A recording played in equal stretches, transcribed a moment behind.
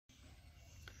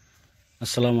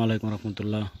আসসালামু আলাইকুম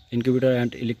রহমতুল্লাহ। Incubator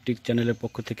and electric চ্যানেলের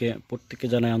পক্ষ থেকে প্রত্যেককে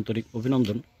জানাই আন্তরিক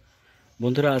অভিনন্দন।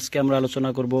 বন্ধুরা, আজকে আমরা আলোচনা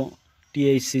করব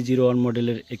THC-01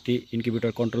 মডেলের একটি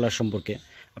ইনকিউবেটর কন্ট্রোলার সম্পর্কে।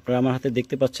 আপনারা আমার হাতে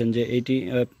দেখতে পাচ্ছেন যে এইটি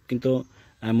কিন্তু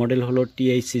মডেল হলো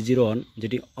THC-01,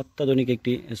 যেটি অত্যাধুনিক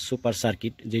একটি সুপার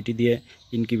সার্কিট, যেটি দিয়ে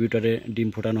ইনকিউবেটরে ডিম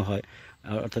ফোটানো হয়।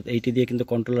 অর্থাৎ এইটি দিয়ে কিন্তু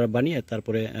কন্ট্রোলার বানিয়ে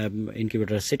তারপরে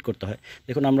ইনকিউবেটর সেট করতে হয়।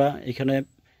 দেখুন, আমরা এখানে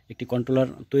একটি কন্ট্রোলার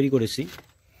তৈরি করেছি।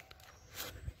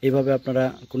 এইভাবে আপনারা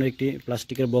কোনো একটি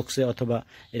প্লাস্টিকের বক্সে অথবা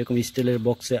এরকম স্টিলের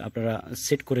বক্সে আপনারা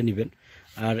সেট করে নেবেন।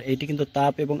 আর এটি কিন্তু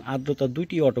তাপ এবং আর্দ্রতা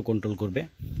দুইটি অটো কন্ট্রোল করবে।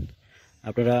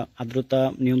 আপনারা আর্দ্রতা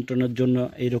নিয়ন্ত্রণের জন্য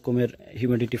এই রকমের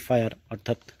হিউমিডিটি ফায়ার,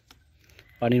 অর্থাৎ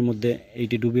পানির মধ্যে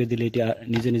এইটি ডুবিয়ে দিলে এটি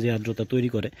নিজে নিজে আর্দ্রতা তৈরি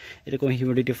করে, এরকম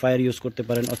হিউমিডিটি ফায়ার ইউজ করতে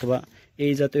পারেন, অথবা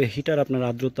এই জাতীয় হিটার আপনার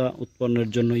আর্দ্রতা উৎপন্নের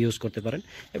জন্য ইউজ করতে পারেন।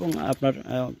 এবং আপনার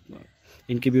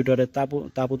ইনকিউবেটরে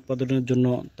তাপ উৎপাদনের জন্য,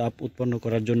 তাপ উৎপন্ন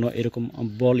করার জন্য এরকম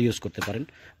বল ইউজ করতে পারেন,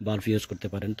 বাল্ব ইউজ করতে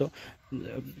পারেন। তো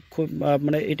খুব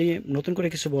মানে এটি নতুন করে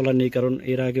কিছু বলার নেই, কারণ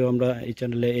এর আগেও আমরা এই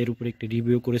চ্যানেলে এর উপরে একটি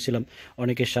রিভিউ করেছিলাম।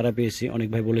 অনেকের সাড়া পেয়েছি, অনেক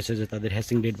ভাই বলেছে যে তাদের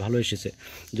হ্যাসিং রেট ভালো এসেছে।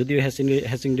 যদিও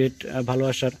হ্যাসিং রেট ভালো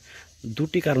আসার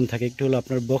দুটি কারণ থাকে। একটি হলো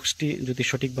আপনার বক্সটি যদি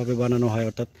সঠিকভাবে বানানো হয়,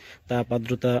 অর্থাৎ তাপ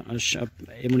আর্দ্রতা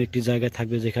এমন একটি জায়গায়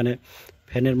থাকবে যেখানে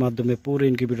ফ্যানের মাধ্যমে পুরো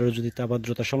ইনকিউবেটরে যদি তাপ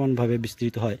আর্দ্রতা সমানভাবে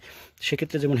বিস্তৃত হয়,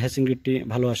 সেক্ষেত্রে যেমন হ্যাসিং রেটটি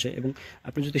ভালো আসে। এবং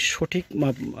আপনি যদি সঠিক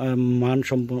মান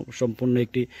সম্পন্ন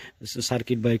একটি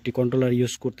সার্কিট বা একটি কন্ট্রোলার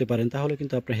ইউজ করতে পারেন, তাহলে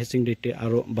কিন্তু আপনার হ্যাসিং রেটটি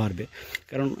আরও বাড়বে।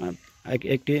 কারণ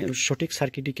একটি সঠিক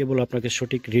সার্কিটই কেবল আপনাকে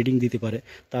সঠিক রিডিং দিতে পারে,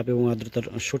 তাপ এবং আর্দ্রতার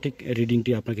সঠিক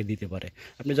রিডিংটি আপনাকে দিতে পারে।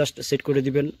 আপনি জাস্ট সেট করে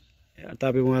দিবেন,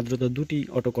 তাপ এবং আর্দ্রতা দুটি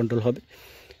অটো কন্ট্রোল হবে।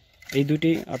 এই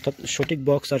দুটি, অর্থাৎ সঠিক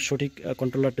বক্স আর সঠিক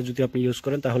কন্ট্রোলারটা যদি আপনি ইউজ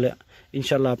করেন, তাহলে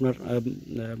ইনশাল্লাহ আপনার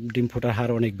ডিম ফোটার হার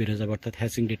অনেক বেড়ে যাবে, অর্থাৎ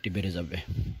হ্যাসিং রেটটি বেড়ে যাবে।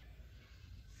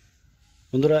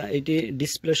 বন্ধুরা, এইটি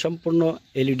ডিসপ্লে সম্পূর্ণ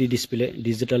এলইডি ডিসপ্লে,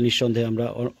 ডিজিটাল। নিঃসন্দেহে আমরা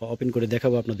ওপেন করে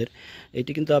দেখাবো আপনাদের।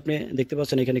 এটি কিন্তু আপনি দেখতে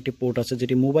পাচ্ছেন এখানে একটি পোর্ট আছে,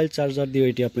 যেটি মোবাইল চার্জার দিয়ে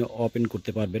এটি আপনি ওপেন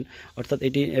করতে পারবেন। অর্থাৎ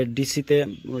এটি ডিসিতে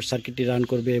সার্কিটটি রান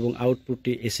করবে এবং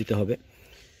আউটপুটটি এসিতে হবে।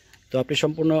 তো আপনি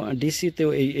সম্পূর্ণ ডিসিতেও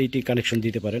এইটি কানেকশন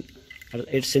দিতে পারেন। আর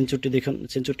এর সেন্সরটি দেখুন,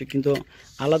 সেন্সরটি কিন্তু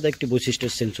আলাদা একটি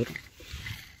বৈশিষ্ট্যের সেন্সর,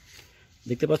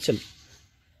 দেখতে পাচ্ছেন।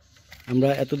 আমরা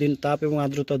এতদিন তাপ এবং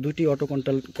আর্দ্রতা দুটি অটো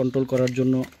কন্ট্রোল করার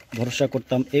জন্য ভরসা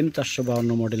করতাম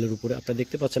M452 মডেলের উপরে। আপনারা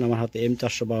দেখতে পাচ্ছেন আমার হাতে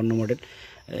M452 মডেল,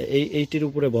 এইটির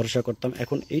উপরে ভরসা করতাম।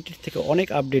 এখন এইটির থেকে অনেক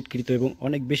আপডেটকৃত এবং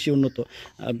অনেক বেশি উন্নত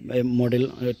মডেল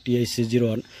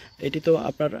THC-01। এটি তো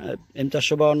আপনার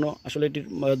M452, আসলে এটির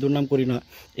দুর্নাম করি না,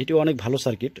 এটিও অনেক ভালো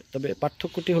সার্কিট। তবে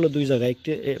পার্থক্যটি হলো দুই জায়গায়।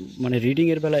 একটি মানে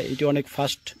রিডিংয়ের বেলায় এটি অনেক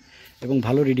ফাস্ট এবং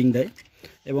ভালো রিডিং দেয়,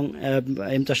 এবং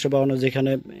M452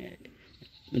 যেখানে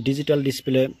ডিজিটাল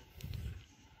ডিসপ্লে,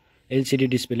 এলসিডি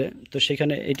ডিসপ্লে, তো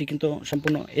সেখানে এটি কিন্তু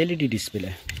সম্পূর্ণ এলইডি ডিসপ্লে।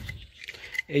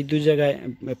 এই দুই জায়গায়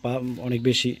অনেক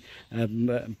বেশি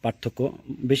পার্থক্য।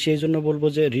 বেশি এই জন্য বলবো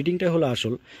যে রিডিংটা হলো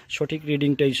আসল, সঠিক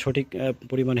রিডিংটাই সঠিক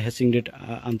পরিমাণে হ্যাসিং রেট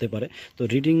আনতে পারে। তো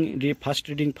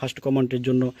ফাস্ট কমান্ডের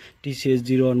জন্য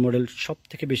THC-01 মডেল সব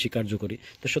থেকে বেশি কার্যকরী।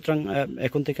 তো সুতরাং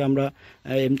এখন থেকে আমরা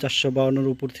M452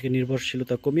 উপর থেকে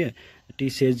নির্ভরশীলতা কমিয়ে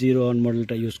THC-01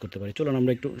 মডেলটা ইউজ করতে পারি। চলুন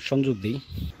আমরা একটু সংযোগ দিই।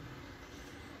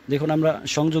 দেখুন, আমরা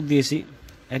সংযোগ দিয়েছি,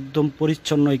 একদম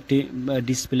পরিচ্ছন্ন একটি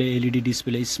ডিসপ্লে, এলইডি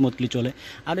ডিসপ্লে, স্মুথলি চলে।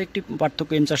 আরও একটি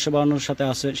পার্থক্য M452 সাথে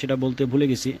আছে, সেটা বলতে ভুলে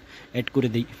গেছি, অ্যাড করে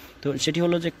দিই। তো সেটি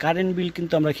হলো যে কারেন্ট বিল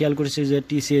কিন্তু আমরা খেয়াল করেছি যে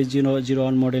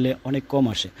THC-01 মডেলে অনেক কম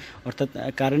আসে। অর্থাৎ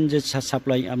কারেন্ট যে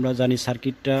সাপ্লাই, আমরা জানি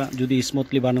সার্কিটটা যদি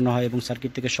স্মুথলি বানানো হয় এবং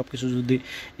সার্কিট থেকে সব কিছু যদি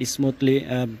স্মুথলি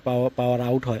পাওয়ার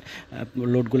আউট হয়,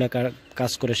 লোডগুলো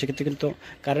কাজ করে, সেক্ষেত্রে কিন্তু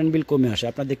কারেন্ট বিল কমে আসে।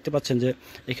 আপনারা দেখতে পাচ্ছেন যে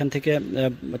এখান থেকে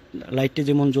লাইটটি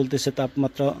যেমন জ্বলতেছে,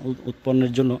 তাপমাত্রা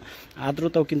উৎপন্নের জন্য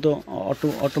আর্দ্রতাও কিন্তু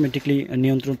অটোমেটিকলি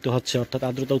নিয়ন্ত্রিত হচ্ছে, অর্থাৎ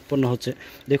আর্দ্রতা উৎপন্ন হচ্ছে।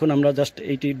 দেখুন, আমরা জাস্ট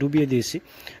এইটি ডুবিয়ে দিয়েছি।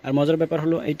 আর মজার ব্যাপার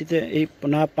হলো এইটিতে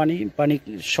না পানি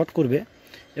শর্ট করবে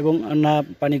এবং না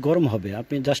পানি গরম হবে।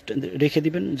 আপনি জাস্ট রেখে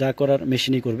দিবেন, যা করার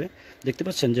মেশিনই করবে। দেখতে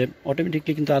পাচ্ছেন যে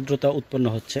অটোমেটিকলি কিন্তু আর্দ্রতা উৎপন্ন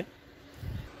হচ্ছে।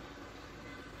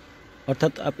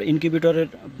 অর্থাৎ আপনার ইনকিউবেটরের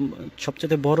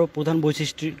সবচেয়ে বড় প্রধান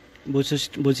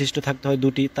বৈশিষ্ট্য থাকতে হয়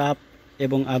দুটি, তাপ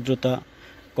এবং আর্দ্রতা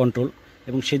কন্ট্রোল।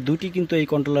 এবং সেই দুটি কিন্তু এই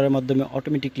কন্ট্রোলারের মাধ্যমে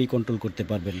অটোমেটিকলি কন্ট্রোল করতে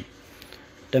পারবেন,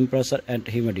 টেম্পারেচার অ্যান্ড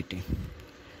হিউমিডিটি।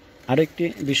 আরেকটি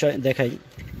বিষয় দেখাই,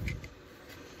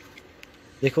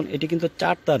 দেখুন এটি কিন্তু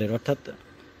 4 তারের, অর্থাৎ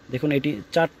দেখুন এটি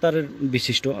 4 তারের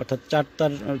বিশিষ্ট, অর্থাৎ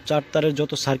 4 তারের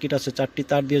যত সার্কিট আছে 4টি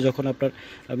তার দিয়ে যখন আপনার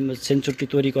সেন্সরটি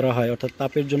তৈরি করা হয়, অর্থাৎ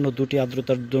তাপের জন্য 2টি,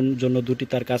 আর্দ্রতার জন্য 2টি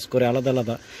তার কাজ করে আলাদা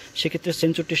আলাদা, সেক্ষেত্রে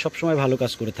সেন্সরটি সবসময় ভালো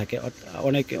কাজ করে থাকে।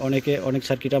 অনেক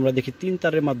সার্কিট আমরা দেখি 3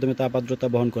 তারের মাধ্যমে তাপ আর্দ্রতা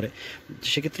বহন করে,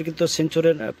 সেক্ষেত্রে কিন্তু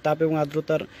সেন্সরের তাপ এবং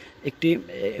আর্দ্রতার একটি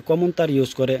কমন তার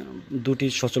ইউজ করে 2টি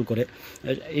সচল করে।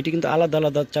 এটি কিন্তু আলাদা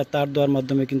আলাদা তার দেওয়ার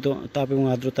মাধ্যমে কিন্তু তাপ এবং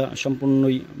আর্দ্রতা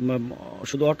সম্পূর্ণই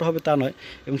শুধু অটো হবে তা নয়,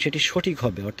 এবং সেটি সঠিক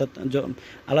হবে, অর্থাৎ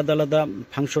আলাদা আলাদা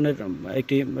ফাংশনের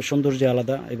একটি সৌন্দর্য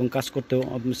আলাদা এবং কাজ করতেও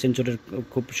সেন্সরের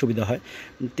খুব সুবিধা হয়।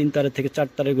 3 তারের থেকে 4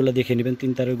 তারেরগুলো দেখে নেবেন,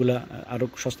 3 তারেরগুলো আরও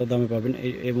সস্তা দামে পাবেন,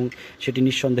 এবং সেটি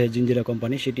নিঃসন্দেহে জিঞ্জিরা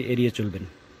কোম্পানি, সেটি এড়িয়ে চলবেন।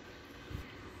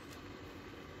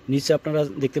 নিচে আপনারা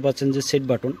দেখতে পাচ্ছেন যে সেট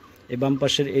বাটন, এই বাম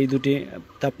পাশের এই 2টি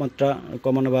তাপমাত্রা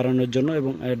কমানো বাড়ানোর জন্য,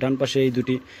 এবং ডান পাশে এই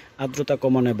 2টি আর্দ্রতা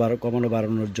কমানো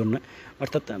বাড়ানোর জন্য।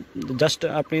 অর্থাৎ জাস্ট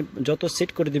আপনি যত সেট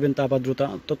করে দিবেন তাপ আর্দ্রতা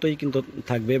ততই কিন্তু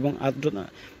থাকবে, এবং আর্দ্রতা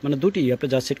মানে 2টি আপনি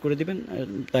যা সেট করে দিবেন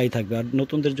তাই থাকবে। আর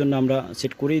নতুনদের জন্য আমরা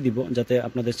সেট করেই দিব, যাতে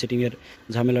আপনাদের সেটিংয়ের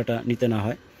ঝামেলাটা নিতে না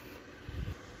হয়।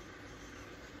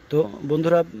 তো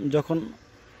বন্ধুরা, যখন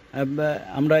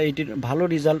আমরা এইটির ভালো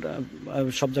রেজাল্ট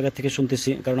সব জায়গা থেকে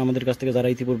শুনতেছি, কারণ আমাদের কাছ থেকে যারা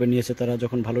ইতিপূর্বে নিয়েছে তারা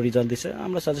যখন ভালো রেজাল্ট দিছে,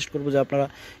 আমরা সাজেস্ট করবো যে আপনারা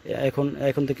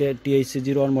এখন থেকে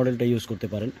THC-01 মডেলটা ইউজ করতে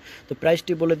পারেন। তো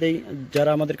প্রাইসটি বলে দেই,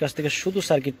 যারা আমাদের কাছ থেকে শুধু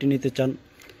সার্কিটটি নিতে চান,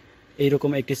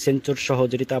 এইরকম একটি সেন্সর সহ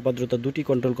যেটি তাপ আর্দ্রতা 2টি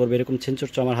কন্ট্রোল করবে, এরকম সেন্সর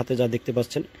আমার হাতে যা দেখতে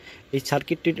পাচ্ছেন, এই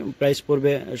সার্কিটটির প্রাইস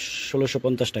পড়বে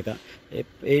 1650 টাকা।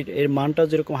 এর মানটাও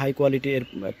যেরকম হাই কোয়ালিটি, এর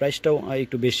প্রাইসটাও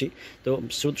একটু বেশি। তো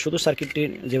শুধু সার্কিটটি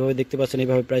যেভাবে দেখতে পাচ্ছেন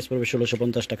এইভাবে প্রাইস পড়বে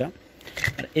 1650 টাকা।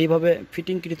 আর এইভাবে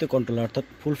ফিটিংকৃত কন্ট্রোলার, অর্থাৎ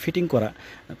ফুল ফিটিং করা,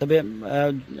 তবে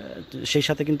সেই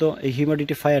সাথে কিন্তু এই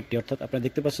হিউমিডিটি ফায়ারটি, অর্থাৎ আপনারা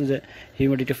দেখতে পাচ্ছেন যে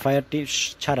হিউমিডিটি ফায়ারটি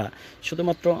ছাড়া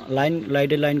শুধুমাত্র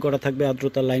লাইন করা থাকবে,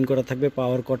 আর্দ্রতার লাইন করা থাকবে,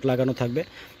 পাওয়ার কট লাগানো থাকবে,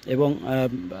 এবং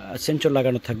সেন্সর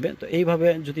লাগানো থাকবে। তো এইভাবে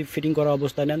যদি ফিটিং করা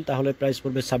অবস্থায় নেন তাহলে প্রাইস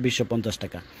পড়বে 2650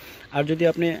 টাকা। আর যদি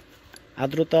আপনি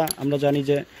আর্দ্রতা, আমরা জানি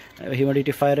যে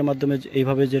হিউমিডিটি ফায়ারের মাধ্যমে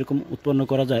এইভাবে যেরকম উৎপন্ন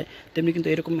করা যায়, তেমনি কিন্তু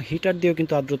এরকম হিটার দিয়েও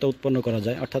কিন্তু আর্দ্রতা উৎপন্ন করা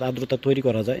যায়, অর্থাৎ আর্দ্রতা তৈরি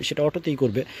করা যায়, সেটা অটোতেই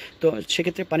করবে। তো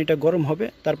সেক্ষেত্রে পানিটা গরম হবে,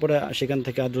 তারপরে সেখান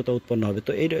থেকে আর্দ্রতা উৎপন্ন হবে।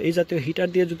 তো এই জাতীয় হিটার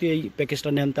দিয়ে যদি এই প্যাকেজটা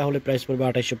নেন তাহলে প্রাইস পড়বে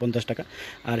 2850 টাকা।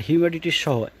 আর হিউমিডিটি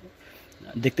সহ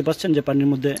দেখতে পাচ্ছেন যে পানির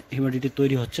মধ্যে হিউমিডিটি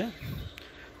তৈরি হচ্ছে,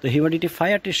 তো হিউমিডিটি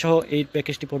ফায়ারটি সহ এই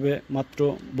প্যাকেজটি পড়বে মাত্র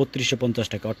 3250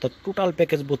 টাকা, অর্থাৎ টোটাল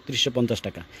প্যাকেজ 3250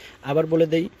 টাকা। আবার বলে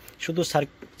দেই, শুধু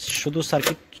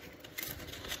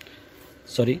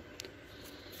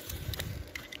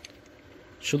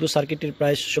সার্কিটের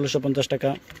প্রাইস 1650 টাকা,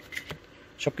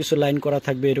 সব কিছু লাইন করা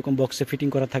থাকবে, এরকম বক্সে ফিটিং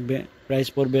করা থাকবে, প্রাইস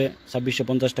পড়বে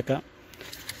 2650 টাকা।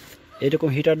 এরকম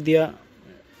হিটার দিয়া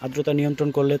আর্দ্রতা নিয়ন্ত্রণ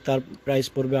করলে তার প্রাইস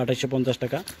পড়বে 2850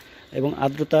 টাকা, এবং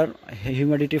আর্দ্রতার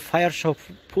হিউমিডিটি ফায়ার সহ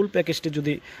ফুল প্যাকেজটি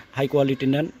যদি হাই কোয়ালিটি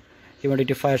নেন,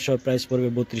 হিউমিডিটি ফায়ার সহ প্রাইস পড়বে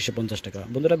 3250 টাকা।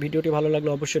 বন্ধুরা, ভিডিওটি ভালো লাগলে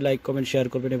অবশ্যই লাইক, কমেন্ট, শেয়ার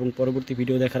করবেন, এবং পরবর্তী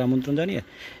ভিডিও দেখার আমন্ত্রণ জানিয়ে,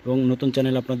 এবং নতুন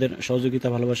চ্যানেল আপনাদের সহযোগিতা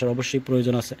ভালোবাসার অবশ্যই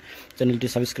প্রয়োজন আছে, চ্যানেলটি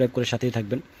সাবস্ক্রাইব করে সাথেই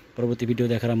থাকবেন। পরবর্তী ভিডিও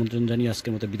দেখার আমন্ত্রণ জানিয়ে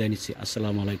আজকের মতো বিদায় নিচ্ছি।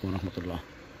 আসসালামু আলাইকুম রহমতুল্লাহ।